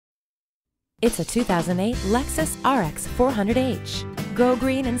It's a 2008 Lexus RX 400h. Go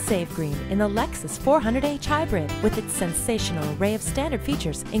green and save green in the Lexus 400h Hybrid with its sensational array of standard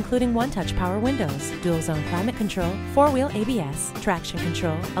features, including one-touch power windows, dual-zone climate control, four-wheel ABS, traction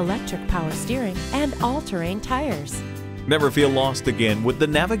control, electric power steering, and all-terrain tires. Never feel lost again with the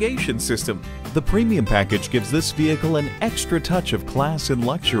navigation system. The premium package gives this vehicle an extra touch of class and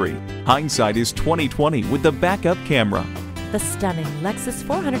luxury. Hindsight is 20/20 with the backup camera. The stunning Lexus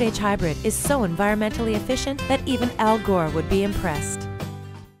 400h Hybrid is so environmentally efficient that even Al Gore would be impressed.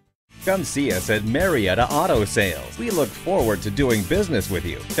 Come see us at Marietta Auto Sales. We look forward to doing business with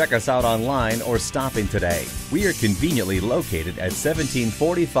you. Check us out online or stop in today. We are conveniently located at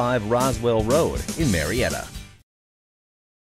 1745 Roswell Road in Marietta.